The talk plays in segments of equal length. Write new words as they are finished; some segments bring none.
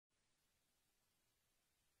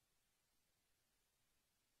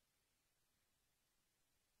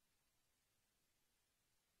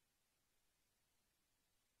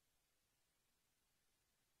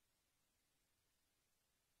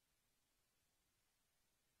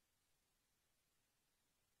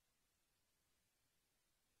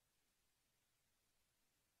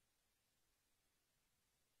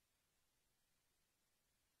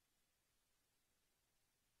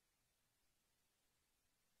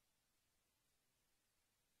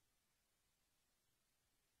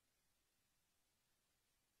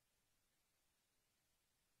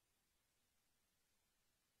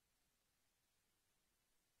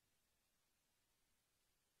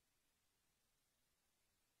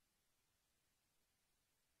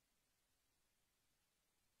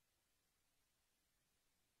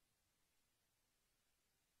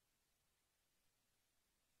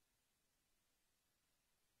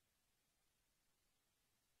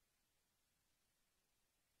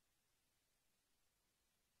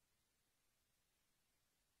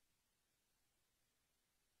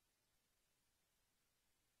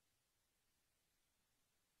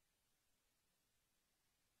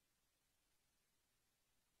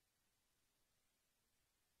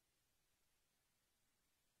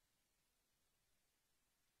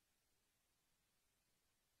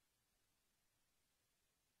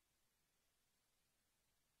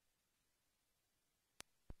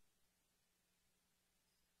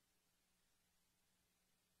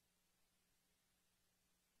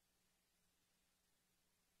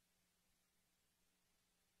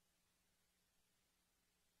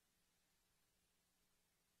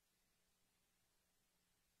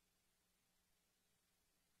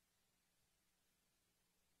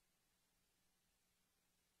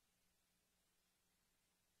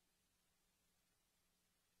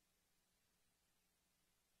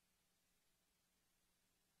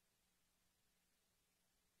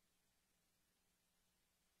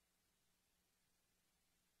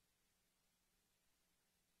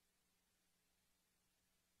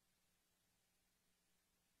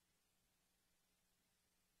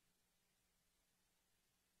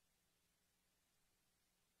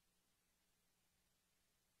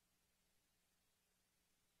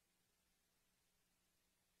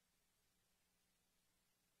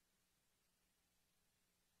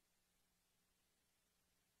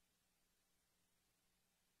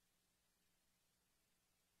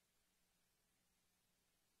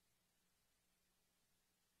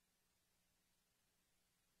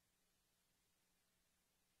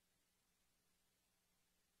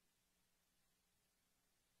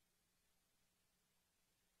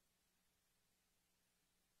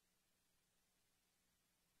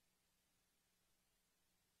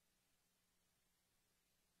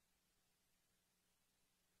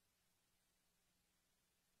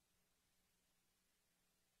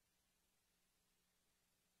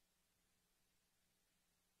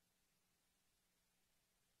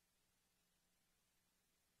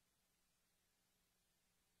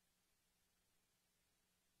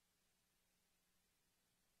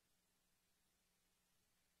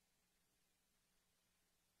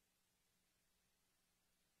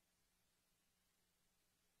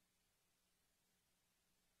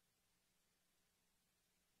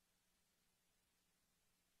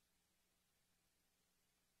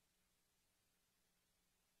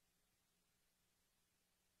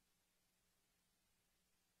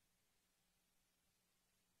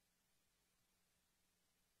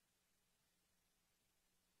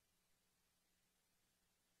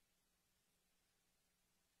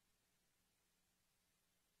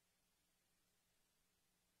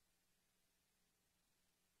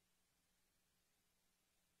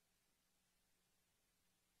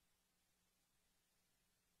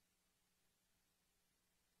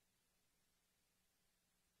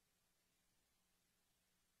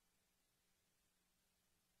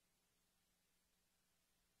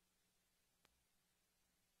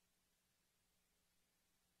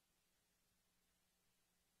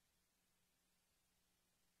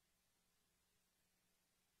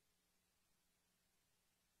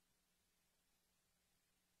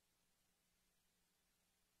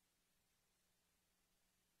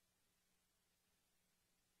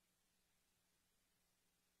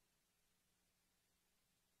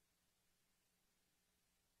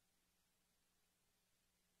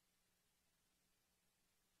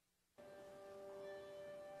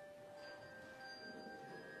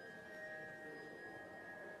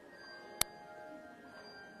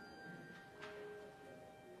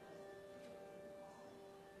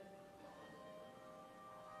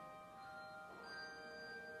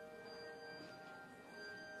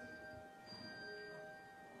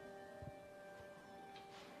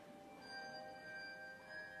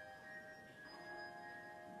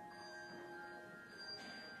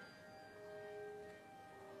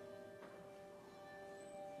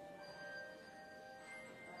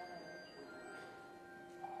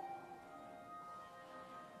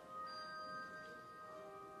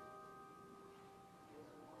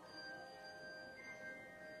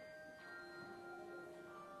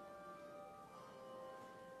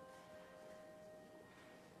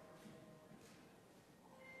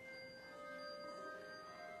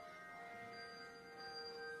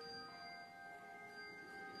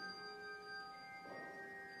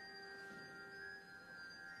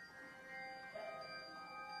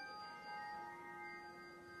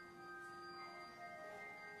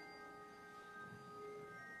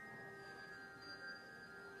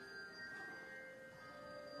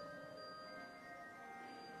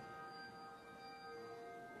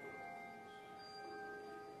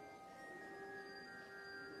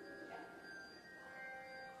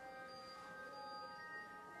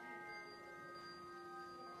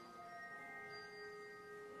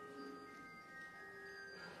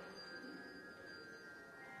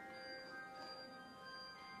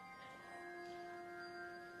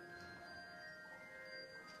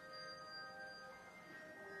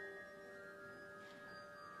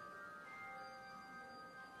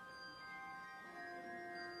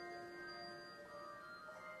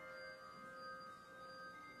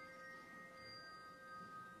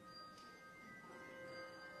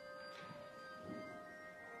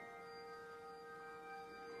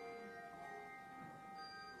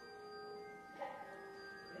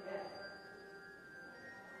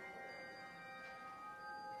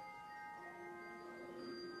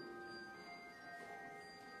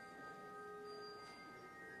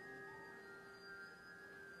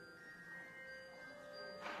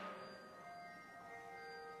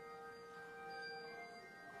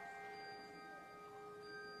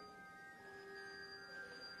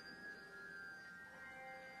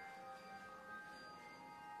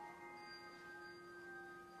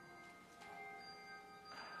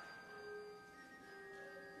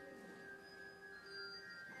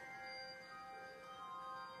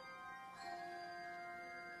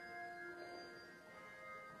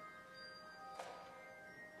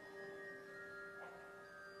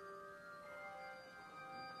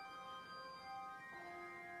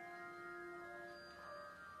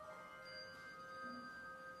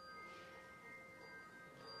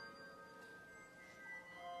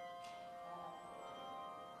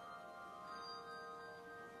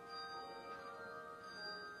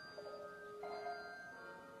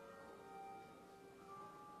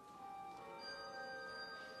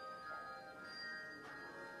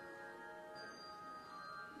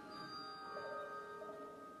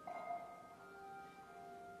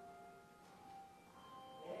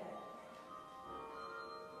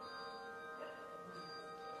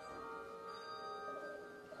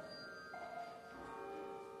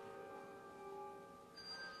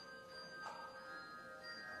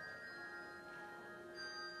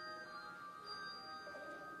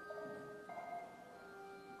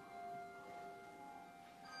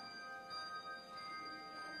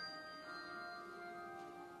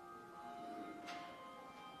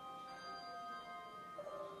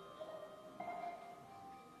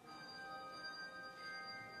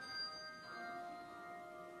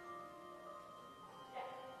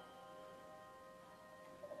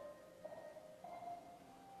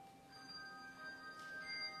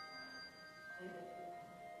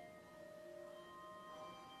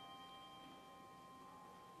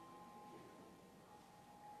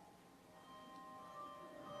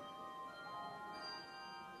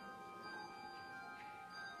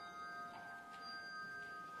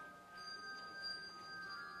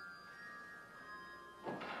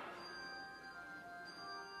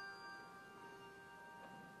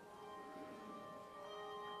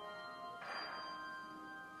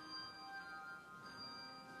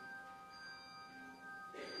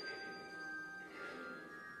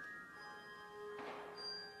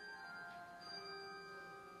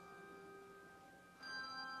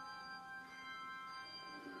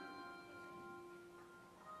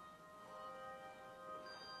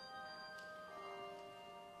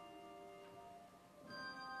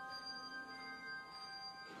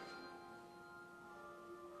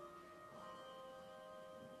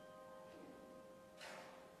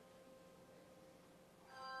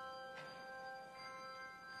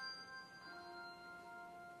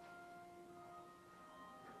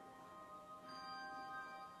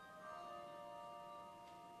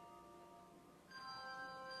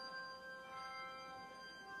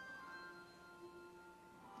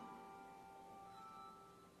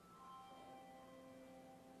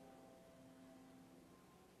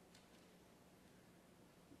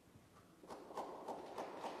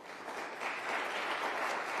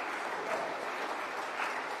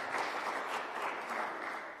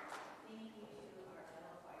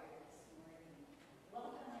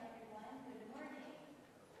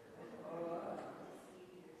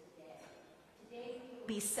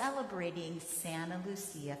celebrating Santa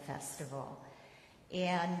Lucia Festival.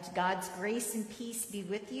 And God's grace and peace be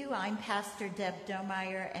with you. I'm Pastor Deb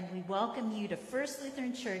Domeyer, and we welcome you to First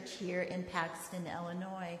Lutheran Church here in Paxton,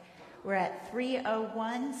 Illinois. We're at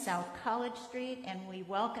 301 South College Street, and we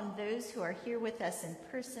welcome those who are here with us in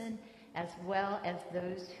person, as well as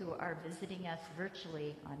those who are visiting us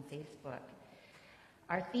virtually on Facebook.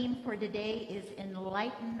 Our theme for today is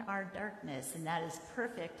Enlighten Our Darkness, and that is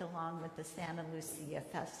perfect along with the Santa Lucia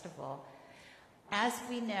Festival. As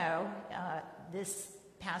we know, this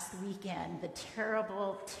past weekend, the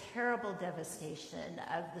terrible, terrible devastation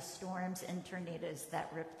of the storms and tornadoes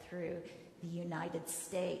that ripped through the United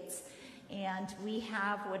States. And we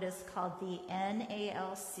have what is called the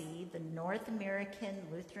NALC, the North American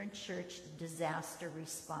Lutheran Church Disaster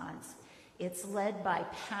Response. It's led by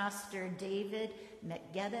Pastor David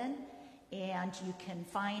McGettin, and you can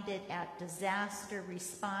find it at disaster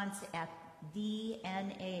response at thenalc.org.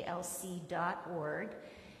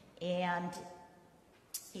 And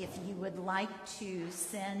if you would like to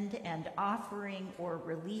send an offering or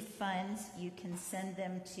relief funds, you can send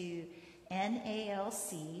them to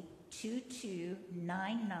NALC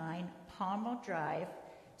 2299 Palmer Drive,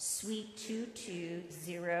 Suite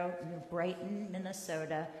 220, New Brighton,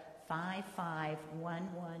 Minnesota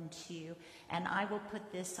 55112. And I will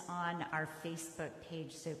put this on our Facebook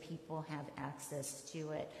page so people have access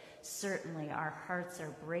to it. Certainly, our hearts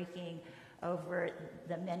are breaking over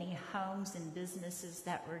the many homes and businesses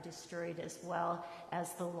that were destroyed, as well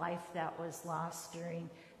as the life that was lost during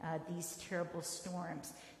these terrible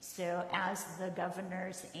storms. So as the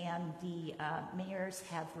governors and the mayors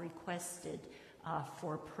have requested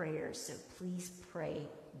for prayers, so please pray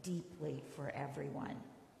deeply for everyone.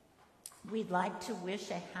 We'd like to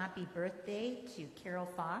wish a happy birthday to Carol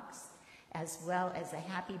Fox, as well as a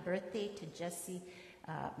happy birthday to Jesse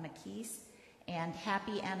McKees, and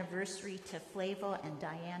happy anniversary to Flavel and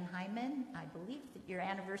Diane Hyman. I believe that your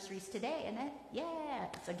anniversary's today, isn't it? Yeah,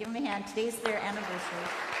 so give them a hand. Today's their anniversary.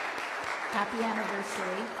 Happy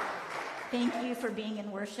anniversary. Thank you for being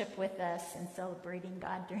in worship with us and celebrating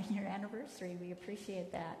God during your anniversary. We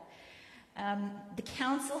appreciate that. The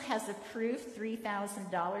council has approved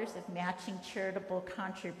 $3,000 of matching charitable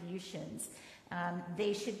contributions.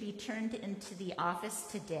 They should be turned into the office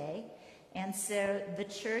today. And so the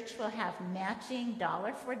church will have matching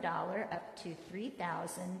dollar for dollar up to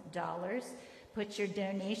 $3,000. Put your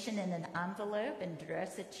donation in an envelope and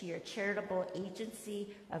address it to your charitable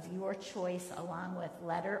agency of your choice, along with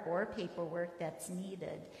letter or paperwork that's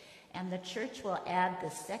needed. And the church will add the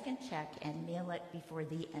second check and mail it before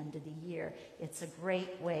the end of the year. It's a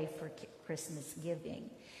great way for Christmas giving.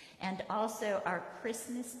 And also our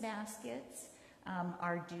Christmas baskets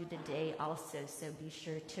are due today also, so be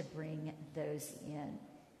sure to bring those in.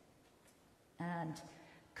 And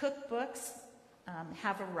cookbooks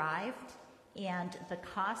have arrived, and the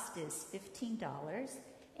cost is $15,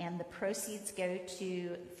 and the proceeds go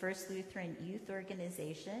to First Lutheran Youth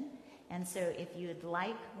Organization. And so if you'd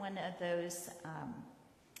like one of those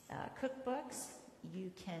cookbooks,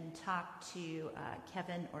 you can talk to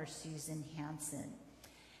Kevin or Susan Hansen.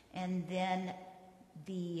 And then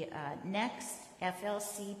the next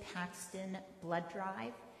FLC Paxton Blood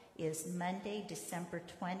Drive is Monday, December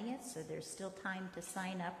 20th, so there's still time to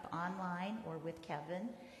sign up online or with Kevin.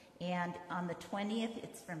 And on the 20th,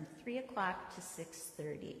 it's from 3 o'clock to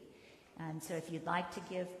 6:30. And so if you'd like to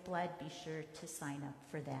give blood, be sure to sign up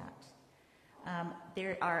for that.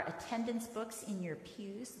 There are attendance books in your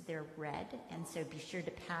pews. They're red, and so be sure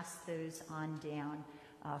to pass those on down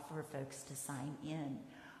for folks to sign in.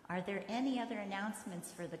 Are there any other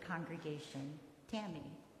announcements for the congregation?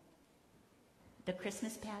 Tammy? The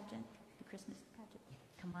Christmas pageant? The Christmas pageant?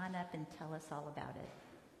 Come on up and tell us all about it.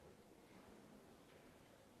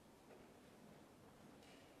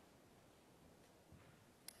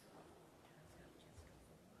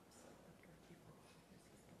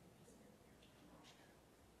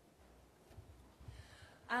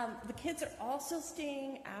 The kids are also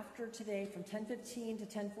staying after today from 10:15 to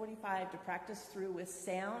 10:45 to practice through with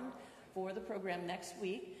sound for the program next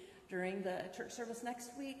week. During the church service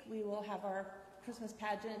next week, we will have our Christmas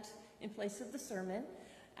pageant in place of the sermon.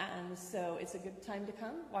 And so it's a good time to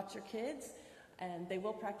come, watch your kids, and they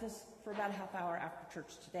will practice for about a half hour after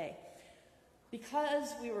church today.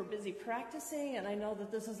 Because we were busy practicing, and I know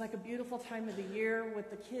that this is like a beautiful time of the year with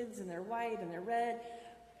the kids in their white and their red,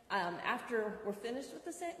 after we're finished with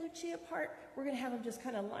the St. Lucia part, we're going to have them just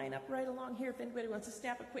kind of line up right along here if anybody wants to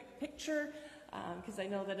snap a quick picture, because I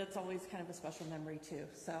know that it's always kind of a special memory too.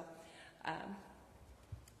 So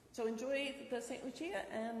enjoy the St. Lucia,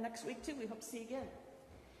 and next week too, we hope to see you again.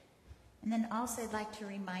 And then also I'd like to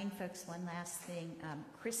remind folks one last thing.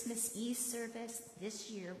 Christmas Eve service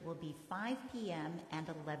this year will be 5 p.m. and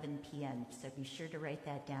 11 p.m. So be sure to write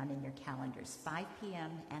that down in your calendars, 5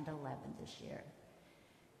 p.m. and 11 this year.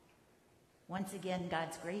 Once again,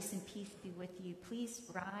 God's grace and peace be with you. Please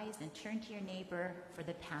rise and turn to your neighbor for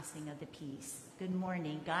the passing of the peace. Good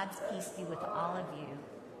morning. God's peace be with all of you.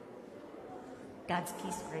 God's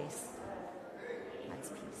peace, Grace. God's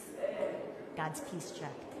peace. God's peace,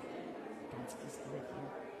 Chuck. God's peace be with you.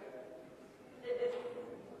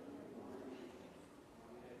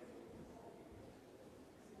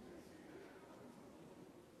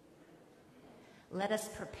 Let us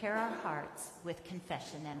prepare our hearts with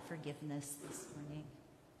confession and forgiveness this morning.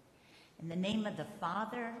 In the name of the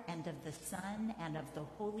Father, and of the Son, and of the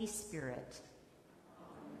Holy Spirit.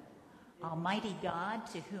 Almighty God,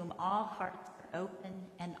 to whom all hearts are open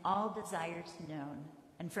and all desires known,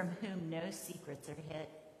 and from whom no secrets are hid,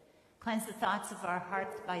 cleanse the thoughts of our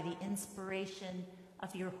hearts by the inspiration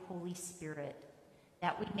of your Holy Spirit,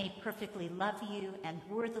 that we may perfectly love you and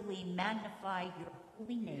worthily magnify your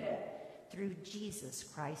holy name through Jesus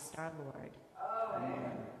Christ our Lord.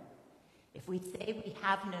 Amen. If we say we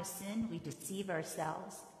have no sin, we deceive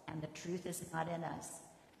ourselves, and the truth is not in us.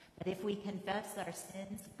 But if we confess our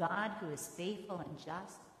sins, God, who is faithful and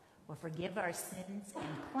just, will forgive our sins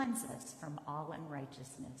and cleanse us from all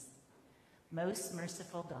unrighteousness. Most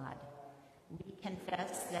merciful God, we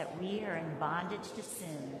confess that we are in bondage to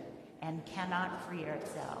sin and cannot free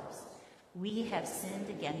ourselves. We have sinned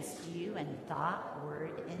against you in thought,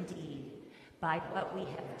 word, and deed, by what we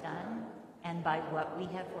have done and by what we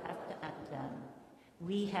have left undone.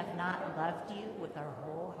 We have not loved you with our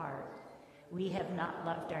whole heart. We have not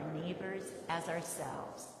loved our neighbors as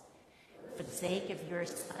ourselves. For the sake of your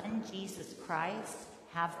Son, Jesus Christ,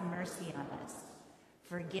 have mercy on us.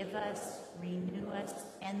 Forgive us, renew us,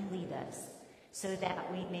 and lead us, so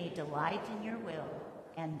that we may delight in your will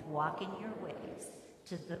and walk in your ways,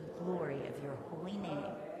 to the glory of your holy name.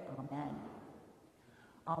 Amen.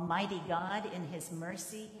 Almighty God, in his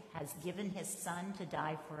mercy, has given his Son to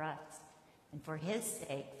die for us, and for his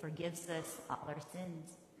sake forgives us all our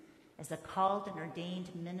sins. As a called and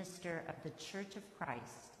ordained minister of the Church of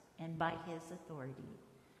Christ, and by his authority,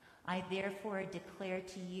 I therefore declare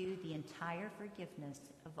to you the entire forgiveness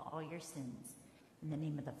of all your sins. In the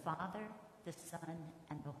name of the Father, the Son,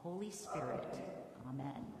 and the Holy Spirit.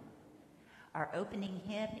 Amen. Our opening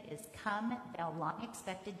hymn is Come, Thou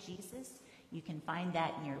Long-Expected Jesus. You can find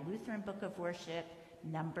that in your Lutheran Book of Worship,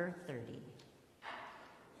 number 30.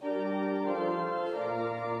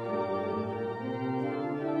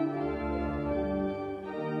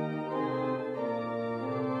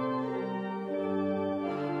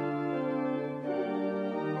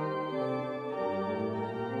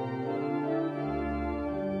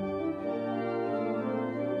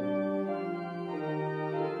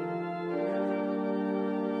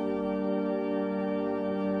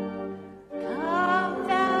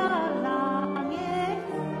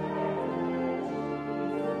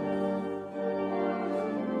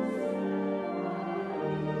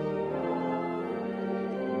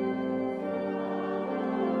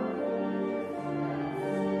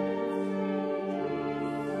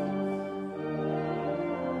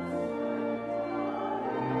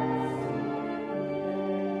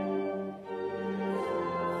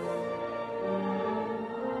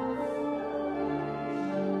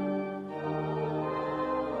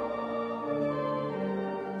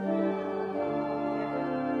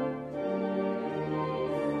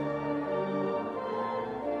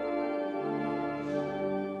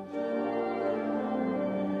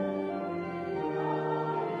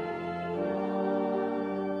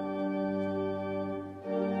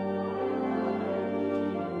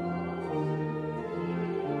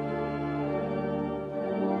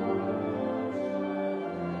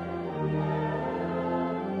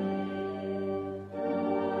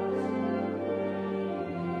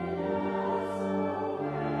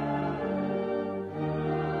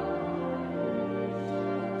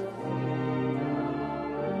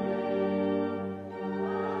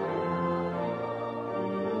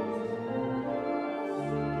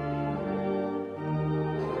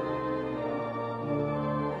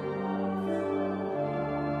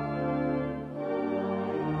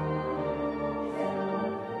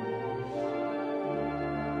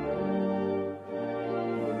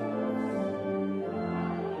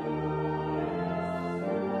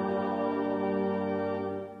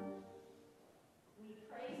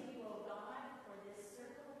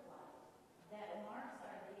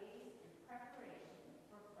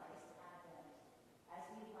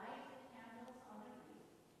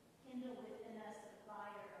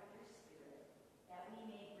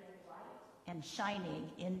 and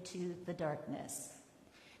shining into the darkness.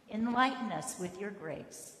 Enlighten us with your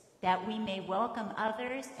grace, that we may welcome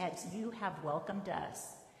others as you have welcomed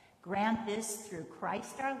us. Grant this through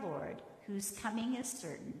Christ our Lord, whose coming is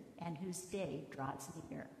certain and whose day draws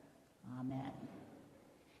near. Amen.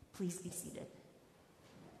 Please be seated.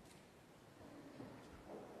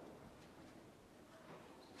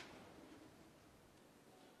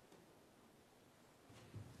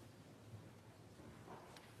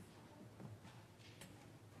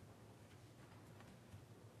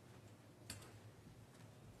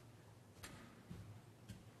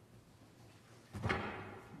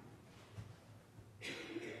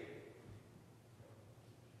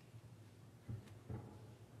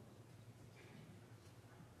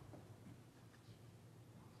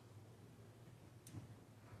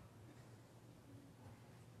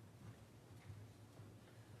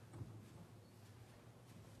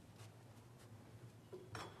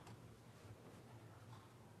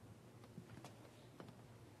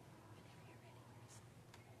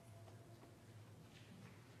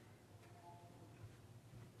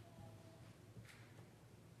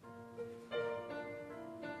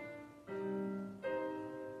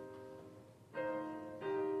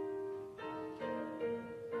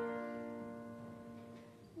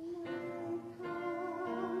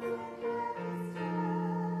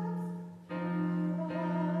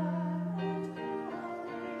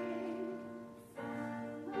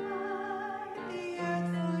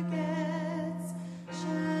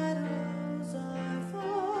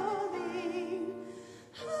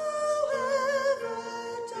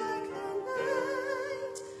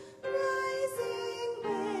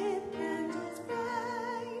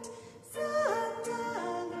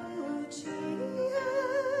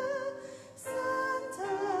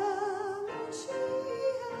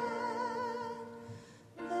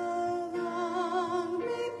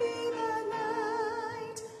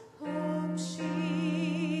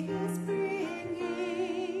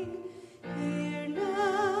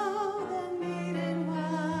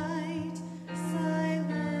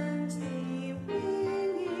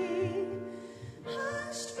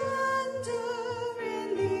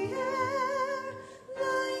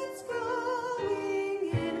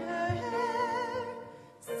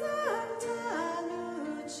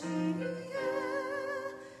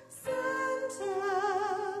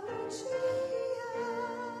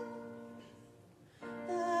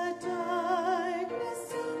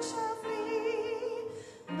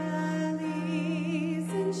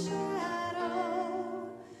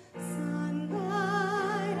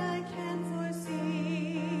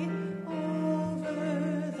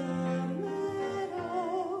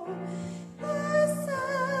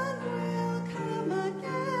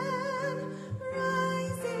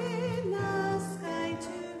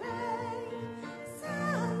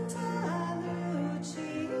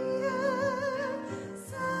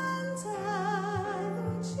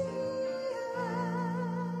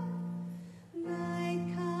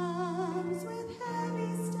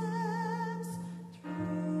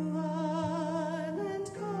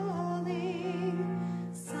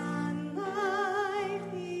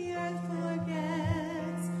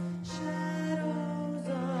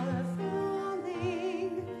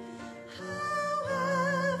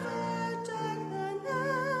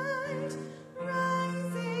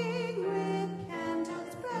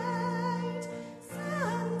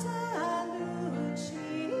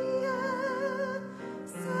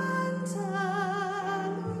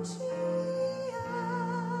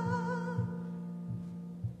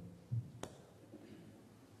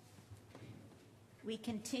 We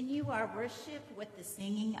continue our worship with the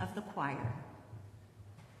singing of the choir.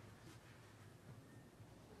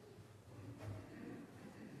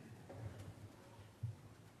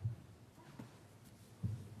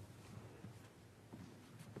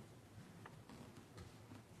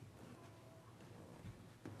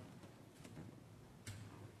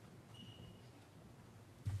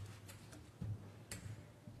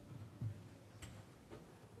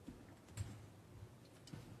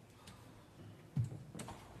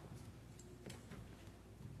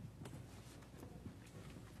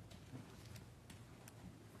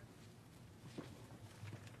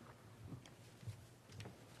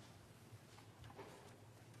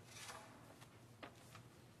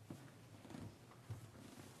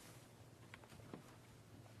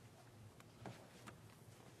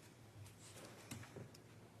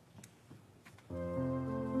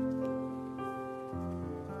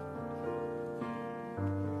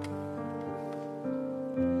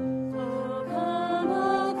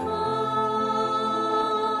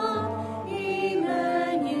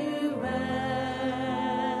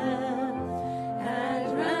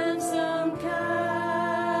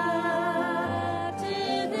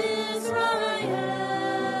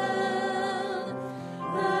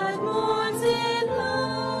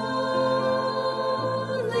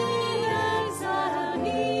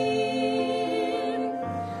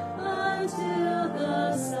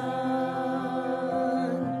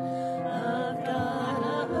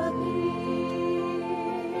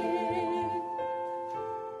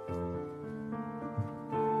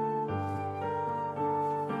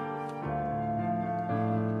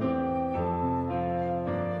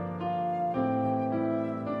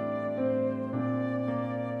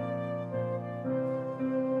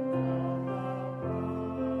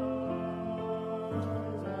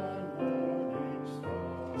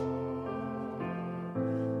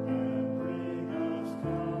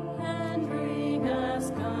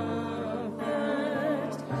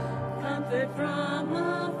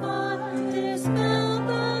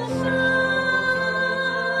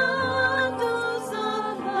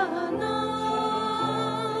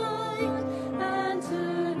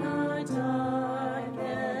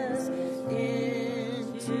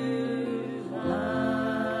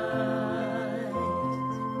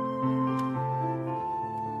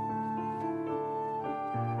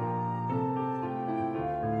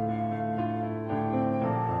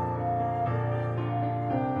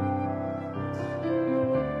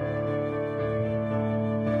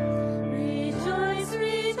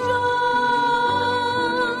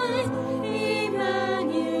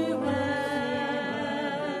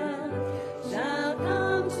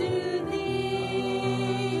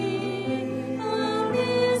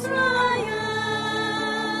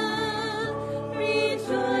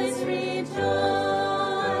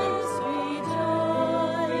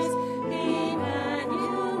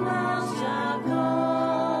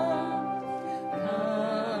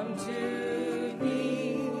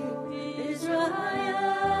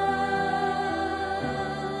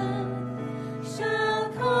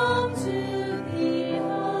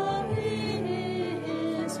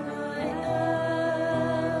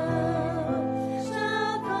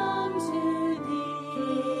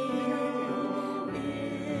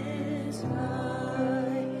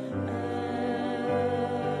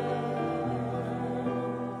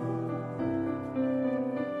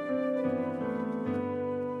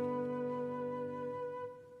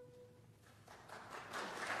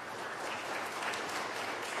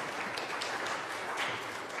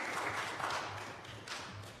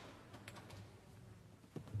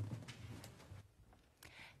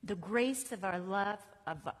 The grace of our love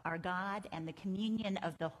of our God and the communion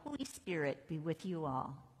of the Holy Spirit be with you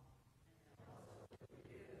all.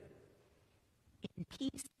 In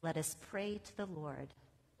peace, let us pray to the Lord.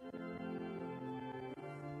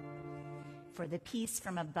 For the peace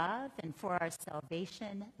from above and for our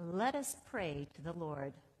salvation, let us pray to the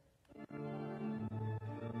Lord.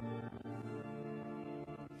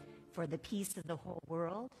 For the peace of the whole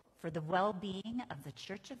world, for the well-being of the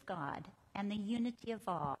Church of God and the unity of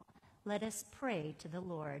all, let us pray to the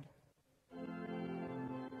Lord.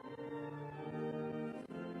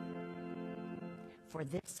 For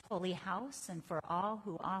this holy house and for all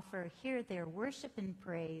who offer here their worship and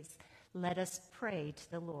praise, let us pray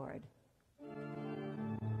to the Lord.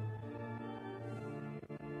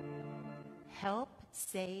 Help,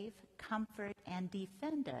 save, comfort, and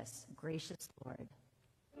defend us, gracious Lord.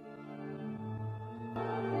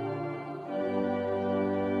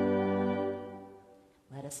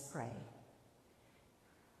 Let us pray.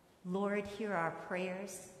 Lord, hear our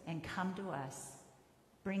prayers and come to us.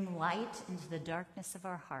 Bring light into the darkness of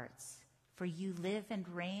our hearts, for you live and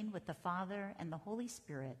reign with the Father and the Holy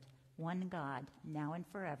Spirit, one God, now and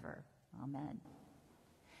forever. Amen.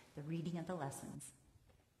 The reading of the lessons.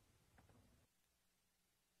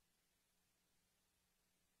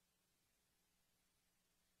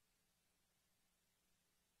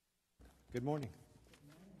 Good morning.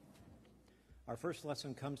 Our first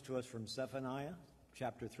lesson comes to us from Zephaniah,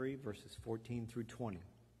 chapter 3, verses 14 through 20.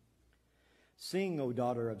 Sing, O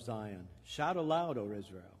daughter of Zion. Shout aloud, O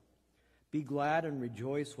Israel. Be glad and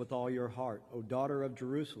rejoice with all your heart, O daughter of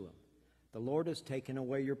Jerusalem. The Lord has taken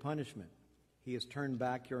away your punishment. He has turned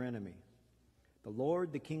back your enemy. The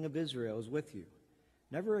Lord, the King of Israel, is with you.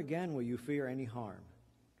 Never again will you fear any harm.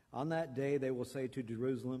 On that day they will say to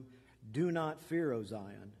Jerusalem, do not fear, O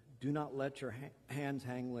Zion. Do not let your hands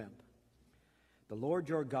hang limp. The Lord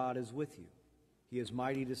your God is with you. He is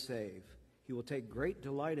mighty to save. He will take great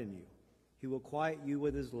delight in you. He will quiet you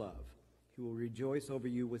with his love. He will rejoice over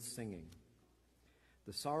you with singing.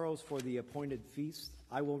 The sorrows for the appointed feasts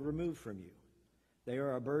I will remove from you. They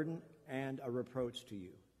are a burden and a reproach to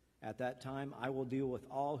you. At that time I will deal with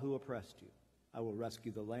all who oppressed you. I will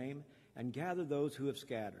rescue the lame and gather those who have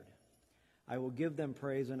scattered. I will give them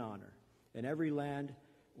praise and honor in every land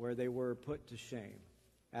where they were put to shame.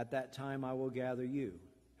 At that time I will gather you.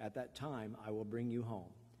 At that time I will bring you home.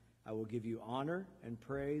 I will give you honor and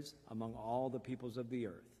praise among all the peoples of the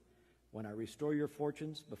earth, when I restore your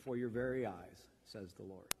fortunes before your very eyes, says the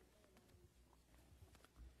Lord.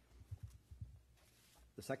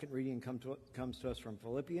 The second reading comes to us from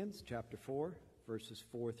Philippians chapter 4, verses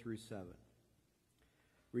 4 through 7.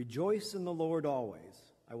 Rejoice in the Lord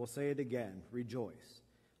always. I will say it again, rejoice.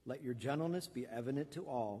 Let your gentleness be evident to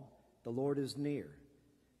all. The Lord is near.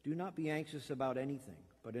 Do not be anxious about anything,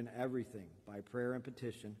 but in everything, by prayer and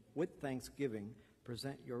petition, with thanksgiving,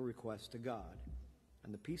 present your requests to God.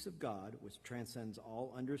 And the peace of God, which transcends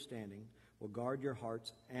all understanding, will guard your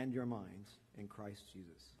hearts and your minds in Christ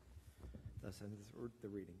Jesus. Thus ends the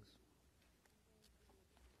readings.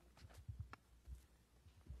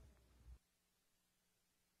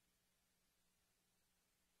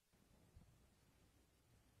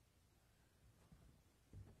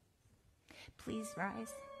 Please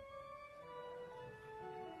rise.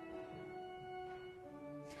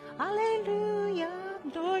 Alleluia,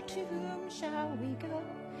 Lord, to whom shall we go?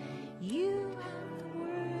 You have the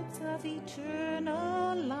words of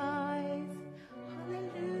eternal life.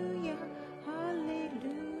 Hallelujah,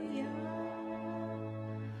 hallelujah.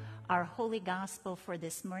 Our Holy Gospel for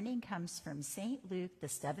this morning comes from St. Luke, the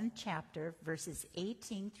 7th chapter, verses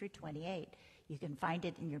 18 through 28. You can find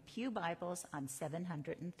it in your pew Bibles on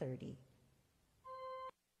 730.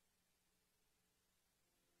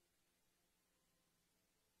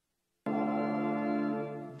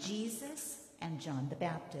 Jesus and John the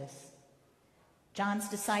Baptist. John's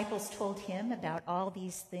disciples told him about all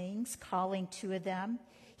these things, calling two of them.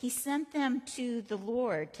 He sent them to the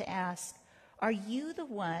Lord to ask, "Are you the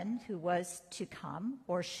one who was to come,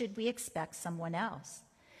 or should we expect someone else?"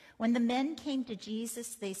 When the men came to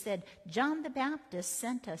Jesus, they said, "John the Baptist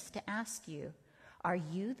sent us to ask you, are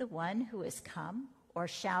you the one who has come, or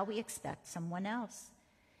shall we expect someone else?"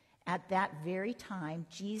 At that very time,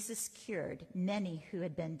 Jesus cured many who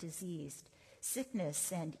had been diseased.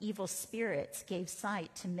 Sickness and evil spirits gave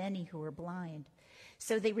sight to many who were blind.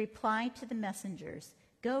 So they replied to the messengers,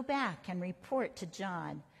 "Go back and report to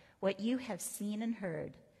John what you have seen and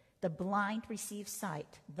heard. The blind receive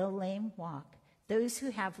sight, the lame walk, those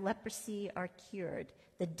who have leprosy are cured,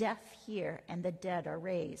 the deaf hear, and the dead are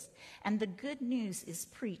raised, and the good news is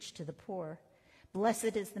preached to the poor.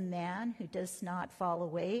 Blessed is the man who does not fall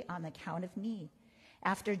away on account of me."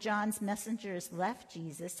 After John's messengers left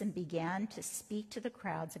Jesus and began to speak to the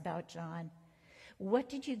crowds about John, "What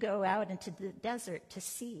did you go out into the desert to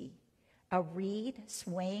see? A reed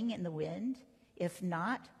swaying in the wind? If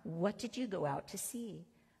not, what did you go out to see?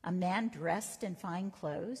 A man dressed in fine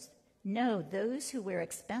clothes? No, those who wear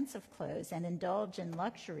expensive clothes and indulge in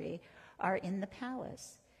luxury are in the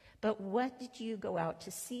palace. But what did you go out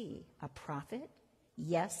to see? A prophet?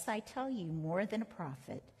 Yes, I tell you, more than a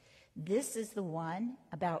prophet. This is the one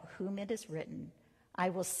about whom it is written, 'I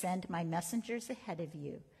will send my messengers ahead of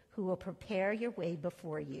you, who will prepare your way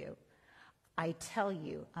before you.' I tell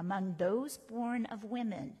you, among those born of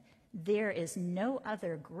women, there is no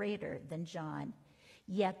other greater than John.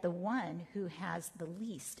 Yet the one who has the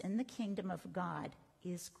least in the kingdom of God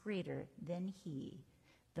is greater than he."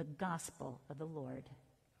 The Gospel of the Lord.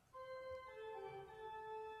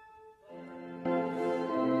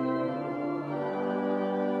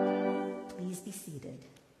 Please be seated.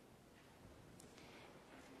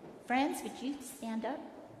 Friends, would you stand up?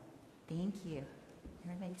 Thank you.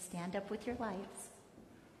 Everybody stand up with your lights.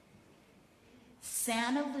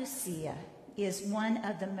 Santa Lucia is one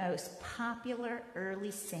of the most popular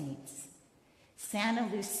early saints.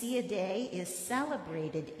 Santa Lucia Day is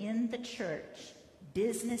celebrated in the church,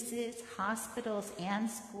 businesses, hospitals,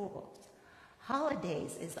 and schools.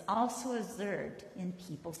 Holidays is also observed in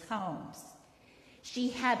people's homes.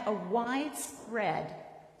 She had a wide spread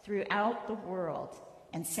throughout the world,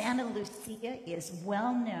 and Santa Lucia is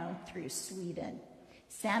well known through Sweden.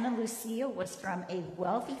 Santa Lucia was from a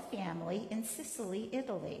wealthy family in Sicily,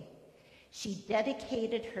 Italy. She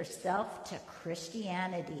dedicated herself to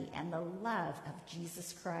Christianity and the love of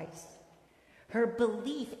Jesus Christ. Her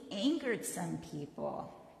belief angered some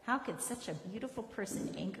people. How could such a beautiful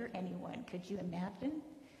person anger anyone? Could you imagine?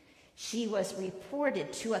 She was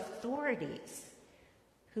reported to authorities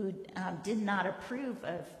who did not approve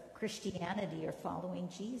of Christianity or following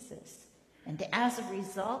Jesus. And as a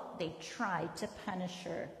result, they tried to punish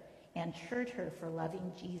her and hurt her for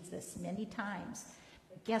loving Jesus many times.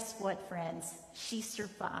 But guess what, friends? She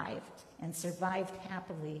survived, and survived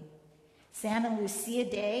happily. Santa Lucia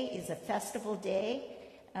Day is a festival day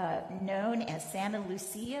known as Santa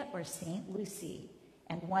Lucia or Saint Lucy,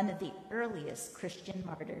 and one of the earliest Christian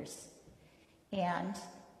martyrs. And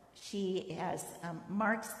she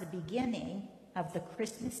marks the beginning of the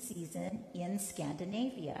Christmas season in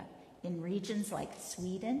Scandinavia, in regions like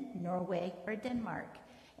Sweden, Norway, or Denmark.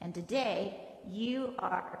 And today, you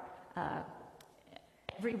are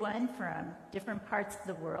everyone from different parts of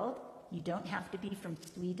the world. You don't have to be from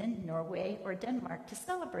Sweden, Norway, or Denmark to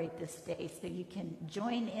celebrate this day, so you can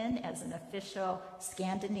join in as an official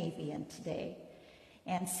Scandinavian today.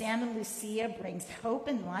 And Santa Lucia brings hope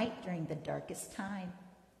and light during the darkest time.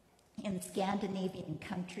 In Scandinavian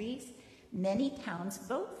countries, many towns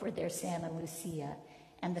vote for their Santa Lucia,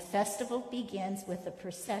 and the festival begins with a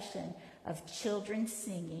procession of children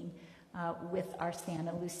singing with our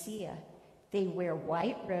Santa Lucia. They wear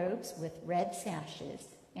white robes with red sashes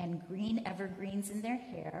and green evergreens in their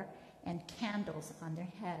hair and candles on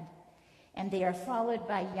their head. And they are followed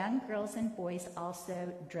by young girls and boys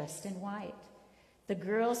also dressed in white. The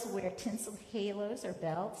girls wear tinseled halos or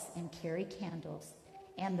belts and carry candles.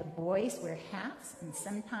 And the boys wear hats, and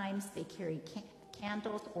sometimes they carry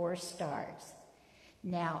candles or stars.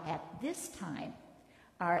 Now, at this time,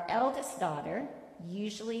 our eldest daughter,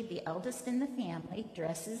 usually the eldest in the family,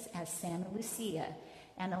 dresses as Santa Lucia.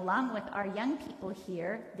 And along with our young people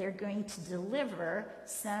here, they're going to deliver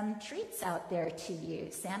some treats out there to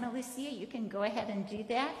you. Santa Lucia, you can go ahead and do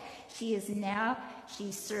that. She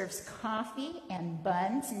serves coffee and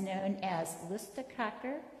buns known as Lucia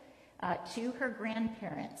to her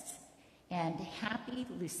grandparents. And happy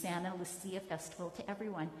Lucia Festival to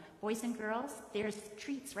everyone. Boys and girls, there's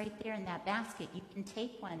treats right there in that basket. You can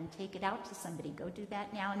take one and take it out to somebody. Go do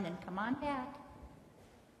that now and then come on back.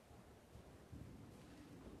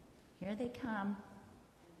 Here they come.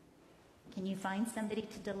 Can you find somebody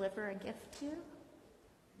to deliver a gift to?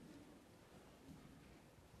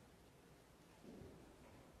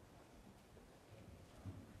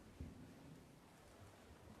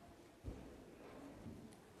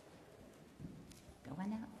 Go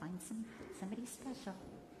on out, find somebody special.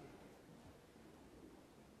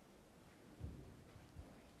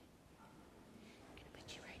 I'm going to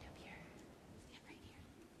put you right up here. Stand right here.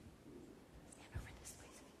 Stand over this way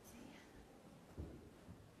so we can see you.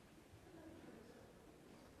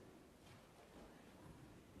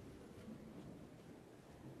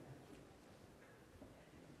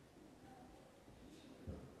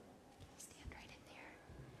 Stand right in there.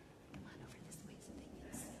 Come on over this way so they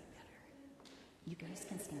can see better. You guys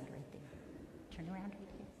can stand right there. Turn around right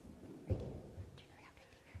here. Right here. Turn around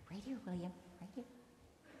right here. Right here, William. Right here.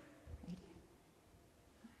 Right here.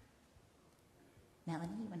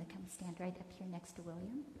 Melanie, you want to come stand right up here next to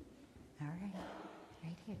William? All right.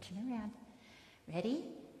 Right here. Turn around. Ready?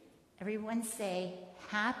 Everyone say,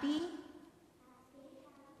 Happy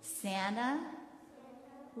Santa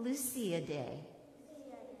Lucia Day.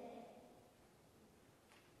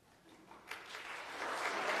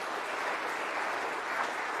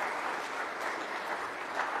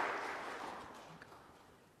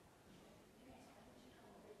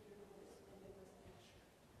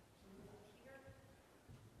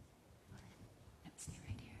 No, stay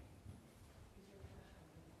right here.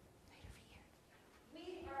 Right over here.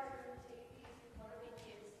 We are going to take these Waterway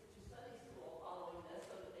kids to Sunday school following this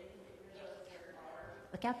so that they can get rid of their car.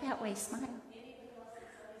 Look out that way. Smile. Anybody else at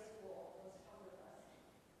Sunday school wants to come with us.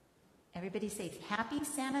 Everybody say, Happy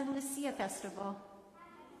Santa Lucia Festival.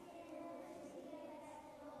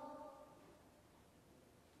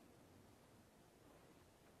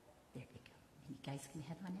 There you go. And you guys can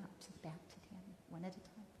head on out to the back to the end, one at a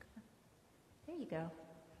time. Come on. There you go.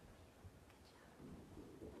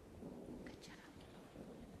 Good job.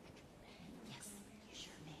 Good job. Yes, you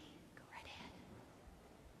sure may. Go right ahead.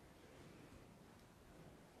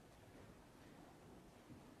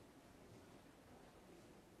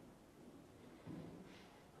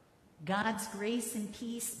 God's grace and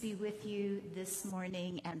peace be with you this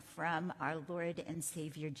morning and from our Lord and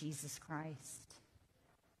Savior Jesus Christ.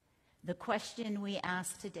 The question we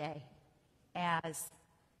ask today, as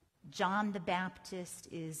John the Baptist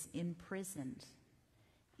is imprisoned,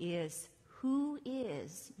 is who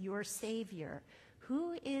is your Savior?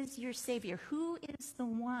 Who is your Savior? Who is the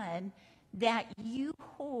one that you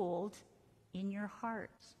hold in your heart?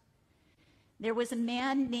 There was a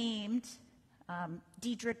man named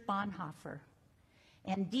Dietrich Bonhoeffer.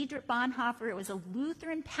 And Dietrich Bonhoeffer was a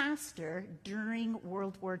Lutheran pastor during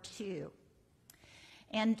World War II.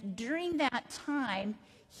 And during that time,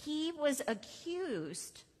 he was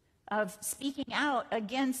accused of speaking out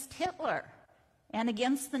against Hitler and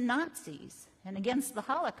against the Nazis and against the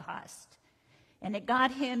Holocaust. And it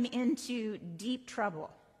got him into deep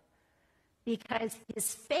trouble because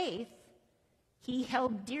his faith he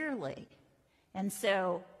held dearly. And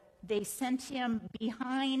so they sent him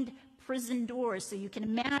behind prison doors. So you can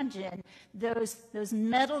imagine those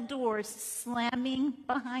metal doors slamming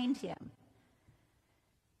behind him.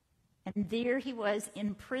 And there he was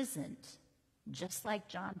imprisoned, just like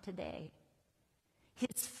John today.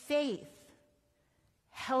 His faith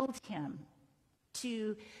held him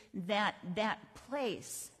to that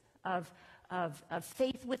place of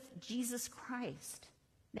faith with Jesus Christ,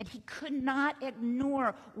 that he could not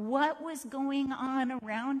ignore what was going on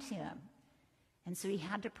around him. And so he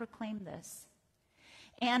had to proclaim this.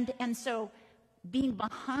 And so being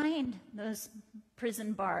behind those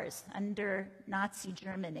prison bars under Nazi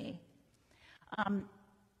Germany,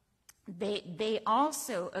 they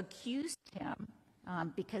also accused him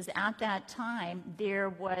because at that time there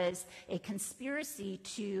was a conspiracy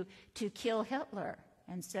to kill Hitler.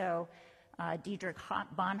 And so Dietrich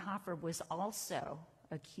Bonhoeffer was also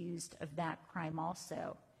accused of that crime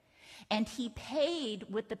also. And he paid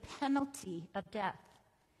with the penalty of death.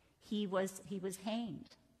 He was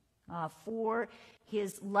hanged for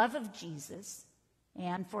his love of Jesus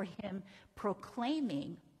and for him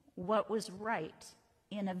proclaiming what was right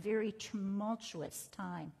in a very tumultuous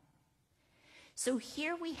time. So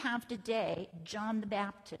here we have today John the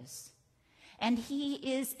Baptist, and he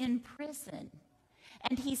is in prison,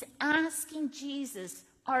 and he's asking Jesus,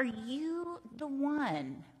 are you the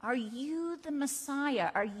one? Are you the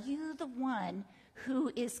Messiah? Are you the one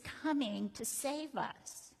who is coming to save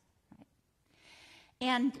us? Right?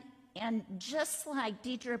 And just like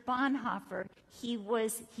Dietrich Bonhoeffer, he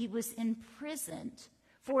was imprisoned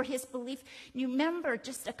for his belief. You remember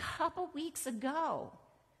just a couple weeks ago,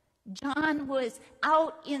 John was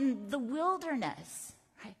out in the wilderness,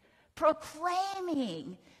 right,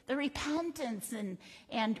 proclaiming the repentance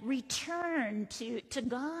and return to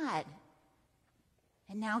God.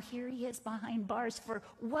 And now here he is behind bars for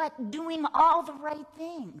what? Doing all the right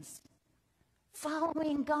things,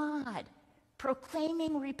 following God,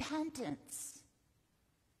 proclaiming repentance.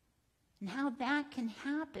 And how that can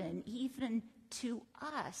happen even to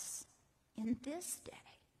us in this day,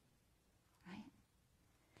 right?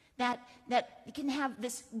 That you can have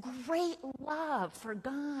this great love for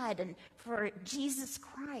God and for Jesus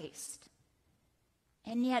Christ.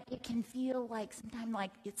 And yet it can feel like sometimes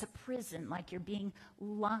like it's a prison, like you're being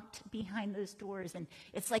locked behind those doors. And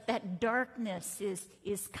it's like that darkness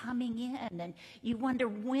is coming in. And you wonder,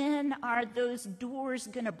 when are those doors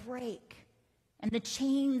going to break and the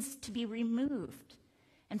chains to be removed?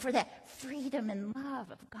 And for that freedom and love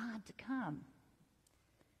of God to come.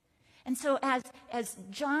 And so as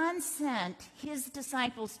John sent his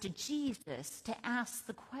disciples to Jesus to ask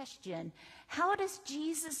the question, how does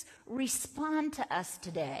Jesus respond to us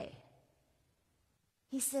today?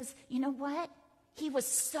 He says, you know what? He was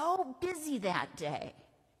so busy that day,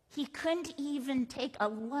 he couldn't even take a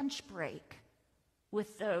lunch break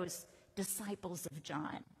with those disciples of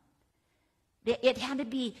John. It had to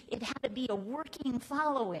be a working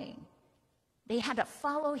following. They had to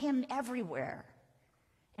follow him everywhere.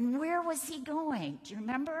 And where was he going? Do you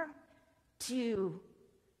remember? To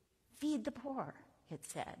feed the poor, it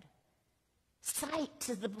said. Sight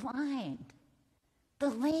to the blind. The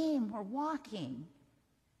lame were walking.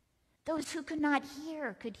 Those who could not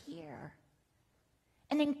hear could hear.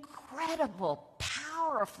 An incredible,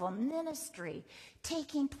 powerful ministry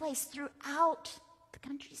taking place throughout the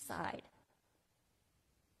countryside.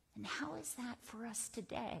 And how is that for us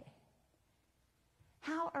today?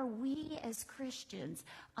 How are we as Christians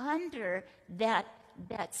under that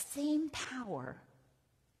same power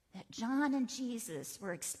that John and Jesus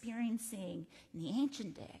were experiencing in the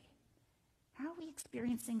ancient day? How are we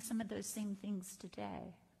experiencing some of those same things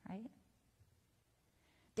today, right?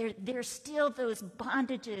 There's still those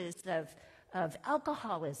bondages of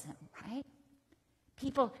alcoholism, right?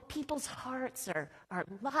 People's hearts are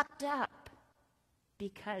locked up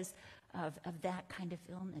because of that kind of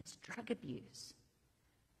illness, drug abuse.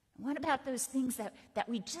 What about those things that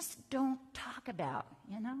we just don't talk about,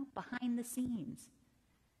 behind the scenes?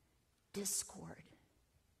 Discord,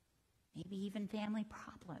 maybe even family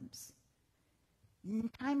problems. In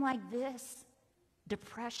a time like this,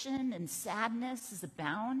 depression and sadness is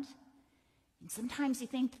abound. And sometimes you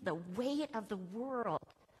think the weight of the world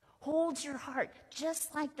holds your heart,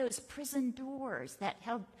 just like those prison doors that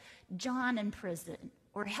held John in prison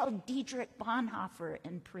or held Dietrich Bonhoeffer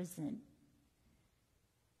in prison.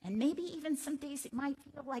 And maybe even some days it might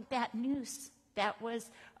feel like that noose that was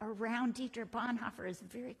around Dietrich Bonhoeffer is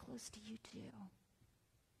very close to you too.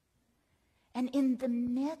 And in the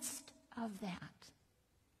midst of that,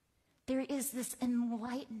 there is this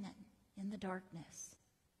enlightenment in the darkness.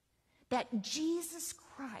 That Jesus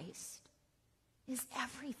Christ is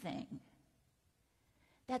everything.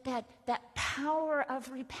 That power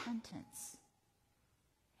of repentance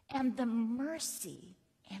and the mercy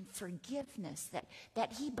and forgiveness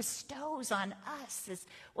that he bestows on us as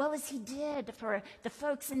well as he did for the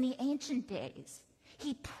folks in the ancient days.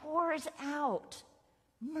 He pours out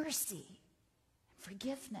mercy and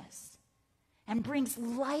forgiveness and brings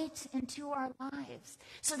light into our lives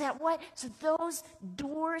so those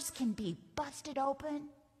doors can be busted open,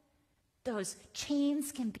 those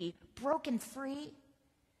chains can be broken free,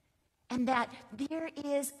 and that there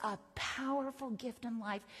is a powerful gift in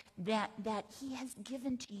life that he has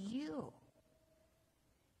given to you.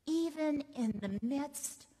 Even in the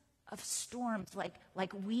midst of storms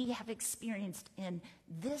like we have experienced in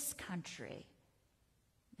this country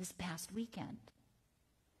this past weekend.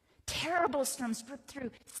 Terrible storms ripped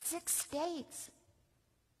through 6 states.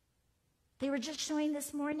 They were just showing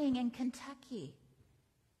this morning in Kentucky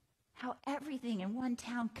how everything in one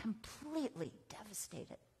town completely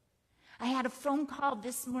devastated. I had a phone call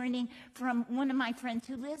this morning from one of my friends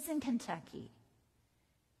who lives in Kentucky.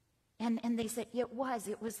 And they said it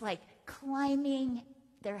was like climbing,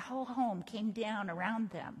 their whole home came down around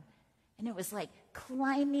them. And it was like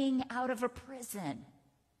climbing out of a prison.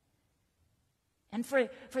 And for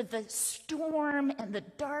the storm and the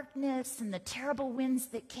darkness and the terrible winds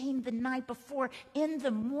that came the night before, in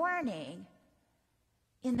the morning,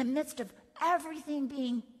 in the midst of everything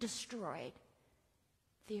being destroyed,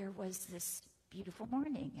 there was this beautiful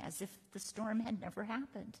morning, as if the storm had never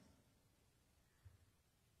happened.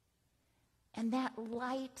 And that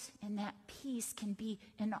light and that peace can be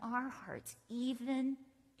in our hearts, even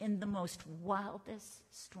in the most wildest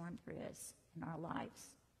storm there is in our lives.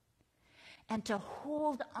 And to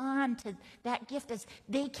hold on to that gift as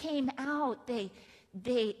they came out, they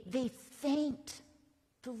thanked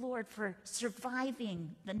the Lord for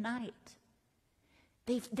surviving the night.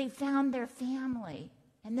 They found their family,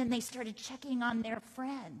 and then they started checking on their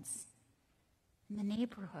friends in the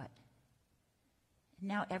neighborhood. And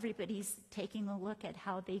now everybody's taking a look at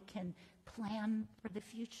how they can plan for the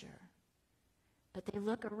future. But they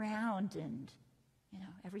look around and,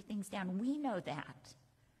 everything's down. We know that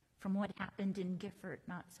from what happened in Gifford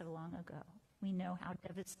not so long ago. We know how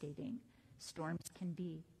devastating storms can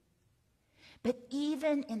be. But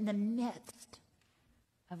even in the midst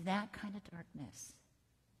of that kind of darkness,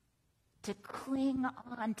 to cling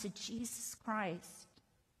on to Jesus Christ,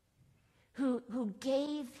 who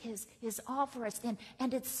gave his all for us.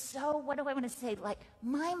 And it's so, what do I want to say, like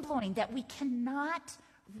mind-blowing that we cannot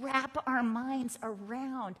wrap our minds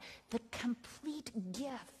around the complete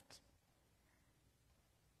gift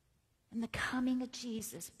and the coming of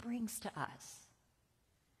Jesus brings to us.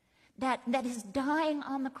 That his dying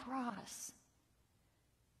on the cross,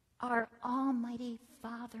 our almighty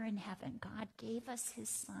Father in heaven, God gave us his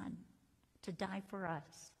Son to die for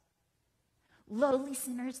us. Lowly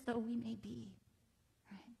sinners though we may be,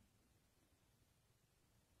 right?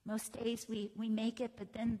 Most days we make it,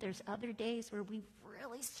 but then there's other days where we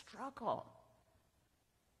really struggle.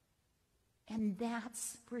 And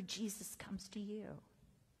that's where Jesus comes to you.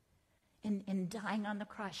 In dying on the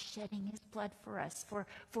cross, shedding his blood for us,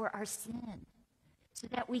 for our sin, so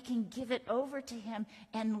that we can give it over to him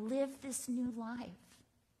and live this new life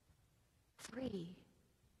free.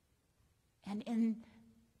 And in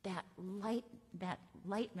that light, that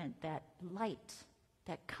light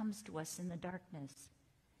that comes to us in the darkness,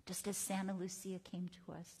 just as Santa Lucia came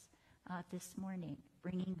to us this morning,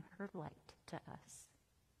 bringing her light to us.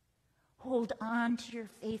 Hold on to your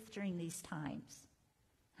faith during these times,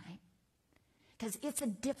 right? Because it's a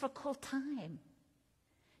difficult time.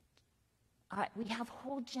 We have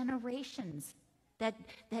whole generations that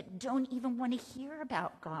don't even want to hear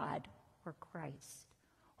about God or Christ.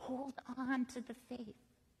 Hold on to the faith.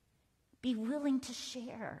 Be willing to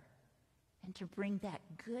share and to bring that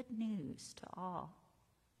good news to all.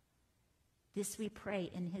 This we pray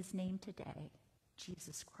in his name today,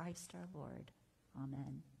 Jesus Christ our Lord.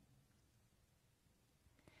 Amen.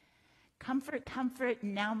 Comfort, comfort,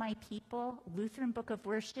 now my people. Lutheran Book of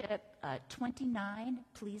Worship 29,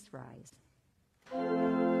 please rise.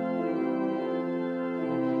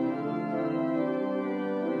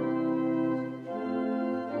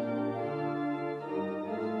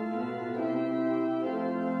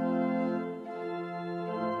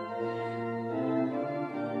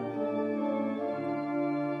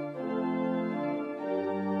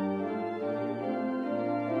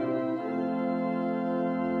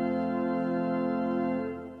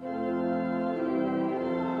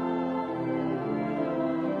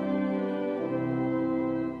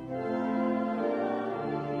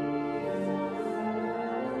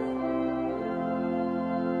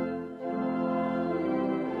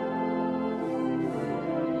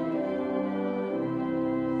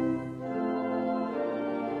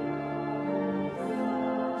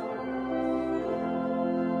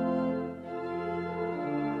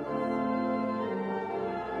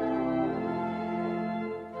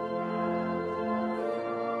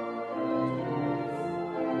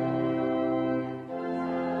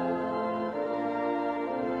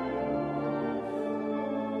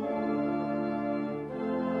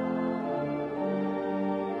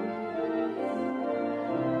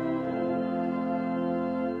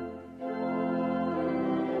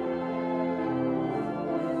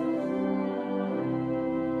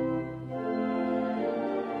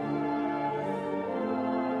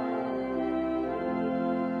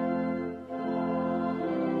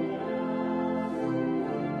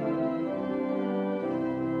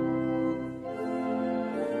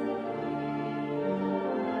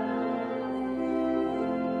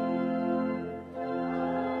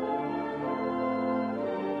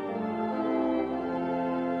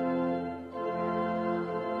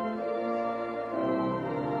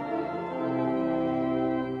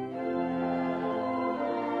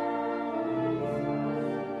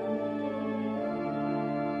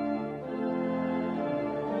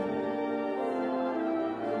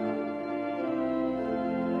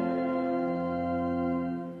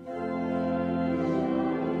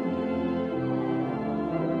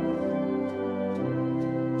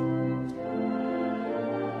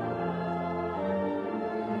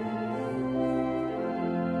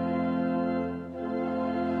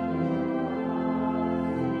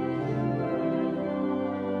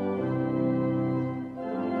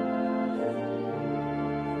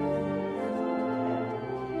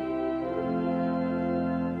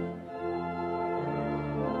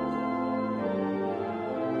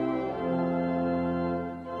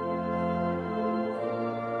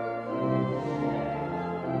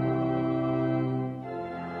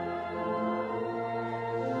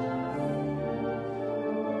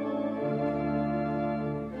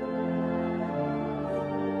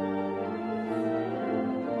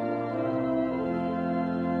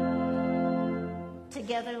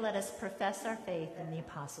 Together let us profess our faith in the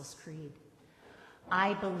Apostles' Creed.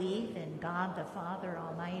 I believe in God the Father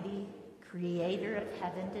Almighty, creator of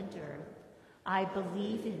heaven and earth. I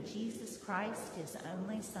believe in Jesus Christ, his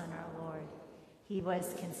only Son, our Lord. He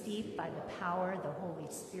was conceived by the power of the Holy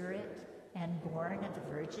Spirit and born of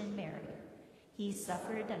the Virgin Mary. He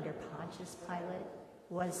suffered under Pontius Pilate,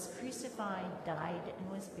 was crucified, died, and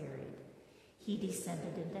was buried. He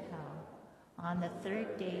descended into hell. On the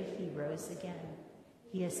third day he rose again.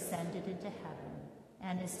 He ascended into heaven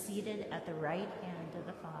and is seated at the right hand of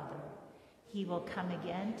the Father. He will come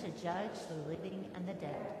again to judge the living and the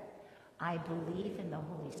dead. I believe in the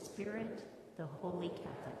Holy Spirit, the Holy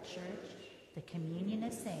Catholic Church, the communion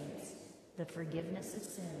of saints, the forgiveness of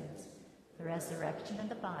sins, the resurrection of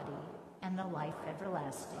the body, and the life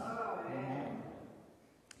everlasting. Amen.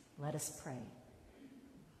 Let us pray.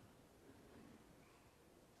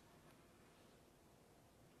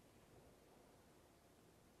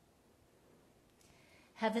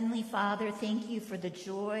 Heavenly Father, thank you for the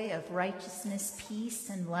joy of righteousness, peace,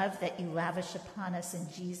 and love that you lavish upon us in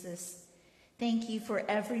Jesus. Thank you for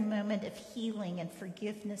every moment of healing and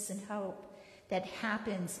forgiveness and hope that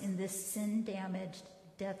happens in this sin-damaged,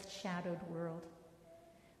 death-shadowed world.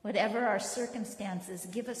 Whatever our circumstances,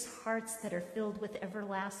 give us hearts that are filled with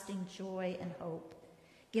everlasting joy and hope.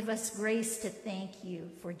 Give us grace to thank you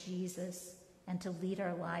for Jesus and to lead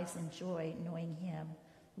our lives in joy knowing him.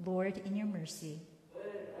 Lord, in your mercy,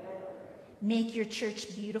 make your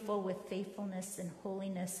church beautiful with faithfulness and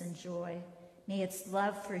holiness and joy. May its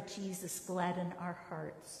love for Jesus gladden our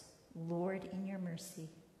hearts. Lord, in your mercy.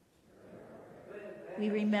 We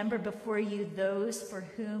remember before you those for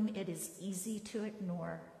whom it is easy to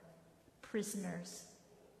ignore: prisoners,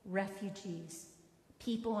 refugees,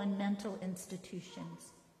 people in mental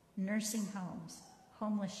institutions, nursing homes,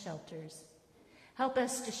 homeless shelters. Help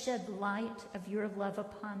us to shed light of your love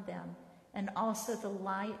upon them and also the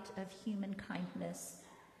light of human kindness.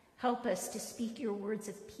 Help us to speak your words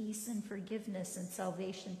of peace and forgiveness and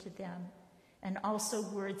salvation to them, and also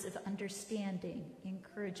words of understanding,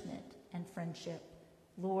 encouragement, and friendship.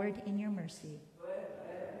 Lord, in your mercy.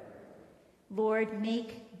 Lord,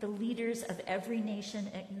 make the leaders of every nation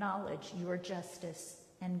acknowledge your justice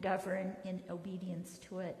and govern in obedience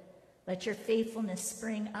to it. Let your faithfulness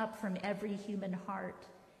spring up from every human heart,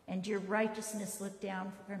 and your righteousness look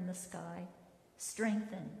down from the sky.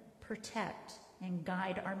 Strengthen, protect, and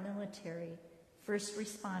guide our military, first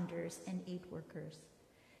responders, and aid workers.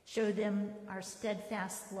 Show them our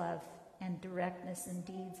steadfast love and directness in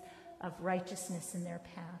deeds of righteousness in their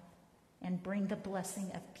path, and bring the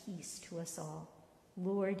blessing of peace to us all.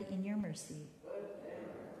 Lord, in your mercy.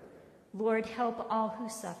 Lord, help all who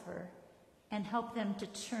suffer, and help them to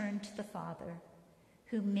turn to the Father,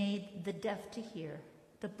 who made the deaf to hear,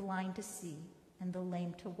 the blind to see, and the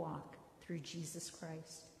lame to walk through Jesus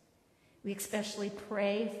Christ. We especially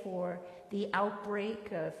pray for the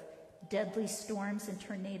outbreak of deadly storms and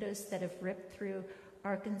tornadoes that have ripped through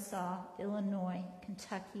Arkansas, Illinois,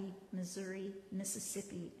 Kentucky, Missouri,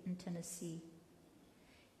 Mississippi, and Tennessee.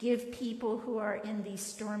 Give people who are in these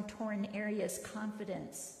storm-torn areas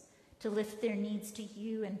confidence to lift their needs to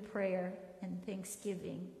you in prayer and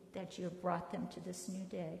thanksgiving that you have brought them to this new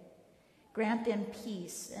day. Grant them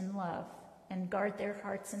peace and love, and guard their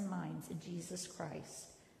hearts and minds in Jesus Christ.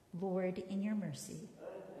 Lord, in your mercy.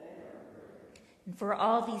 And for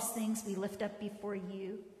all these things we lift up before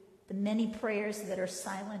you, the many prayers that are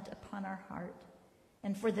silent upon our heart,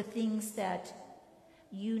 and for the things that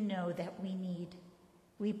you know that we need.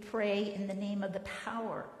 We pray in the name of the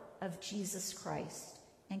power of Jesus Christ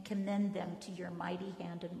and commend them to your mighty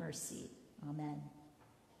hand of mercy. Amen.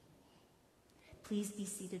 Please be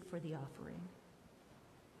seated for the offering.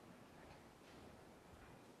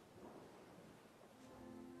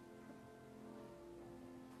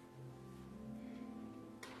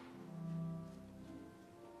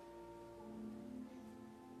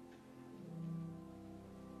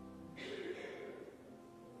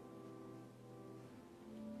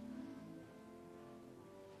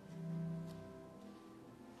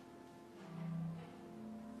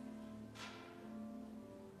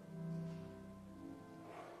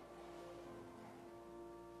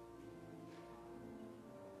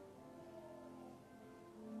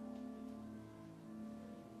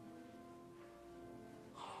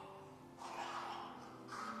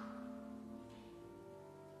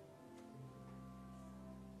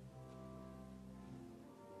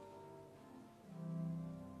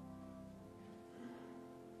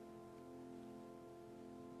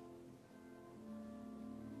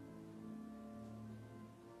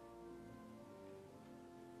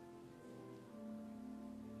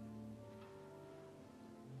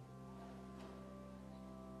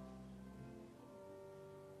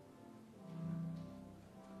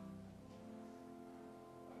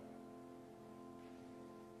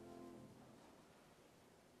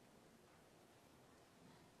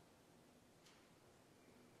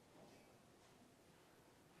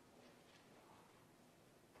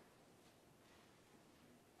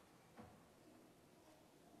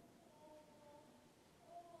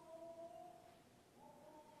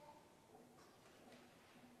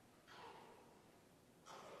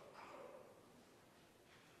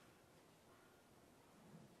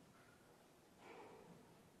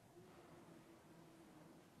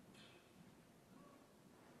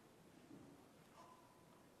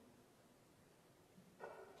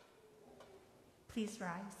 Please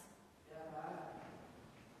rise.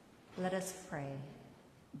 Let us pray.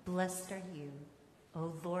 Blessed are you,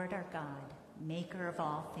 O Lord our God, maker of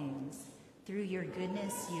all things. Through your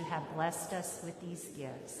goodness you have blessed us with these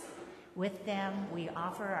gifts. With them we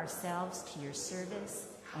offer ourselves to your service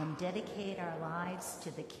and dedicate our lives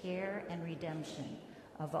to the care and redemption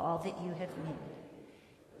of all that you have made.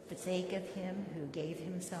 For the sake of him who gave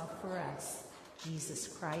himself for us, Jesus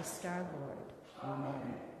Christ our Lord.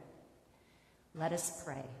 Amen. Let us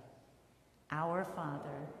pray. Our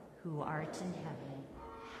Father, who art in heaven,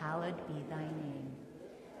 hallowed be thy name.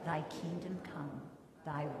 Thy kingdom come,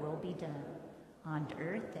 thy will be done, on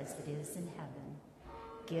earth as it is in heaven.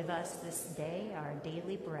 Give us this day our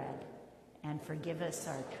daily bread, and forgive us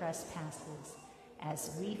our trespasses,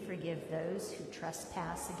 as we forgive those who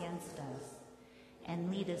trespass against us. And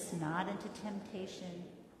lead us not into temptation,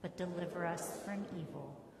 but deliver us from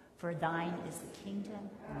evil. For thine is the kingdom,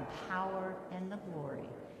 and the power, and the glory,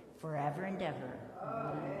 forever and ever.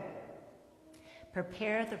 Amen.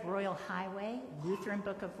 Prepare the Royal Highway, Lutheran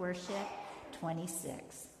Book of Worship,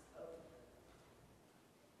 26.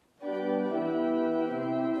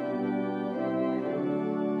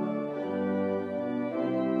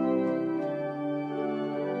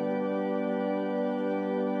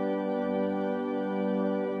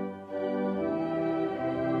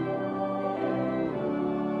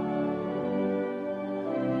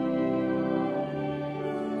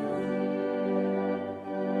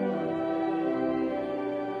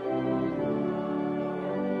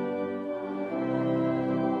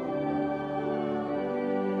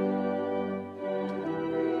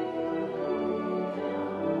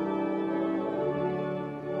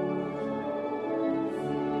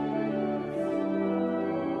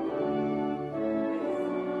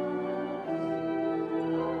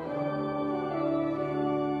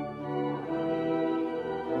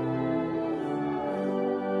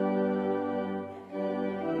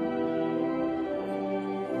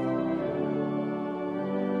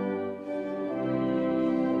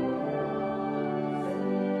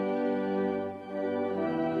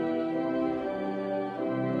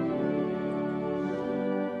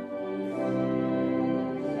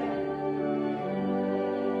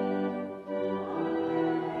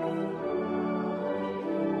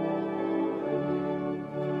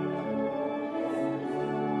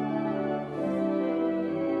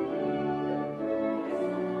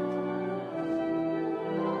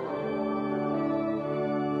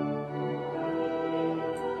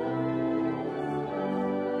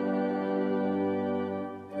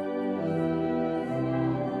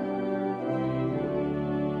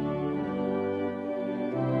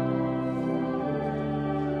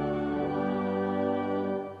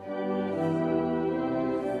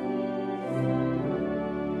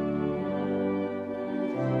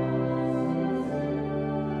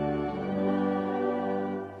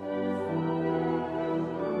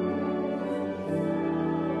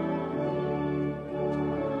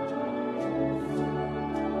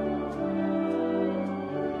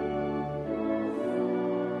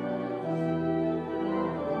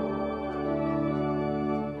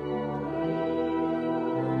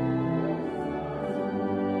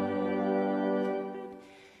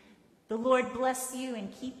 The Lord bless you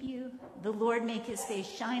and keep you. The Lord make his face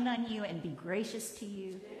shine on you and be gracious to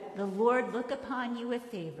you. The Lord look upon you with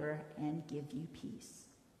favor and give you peace.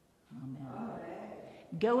 Amen.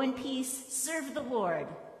 Go in peace. Serve the Lord.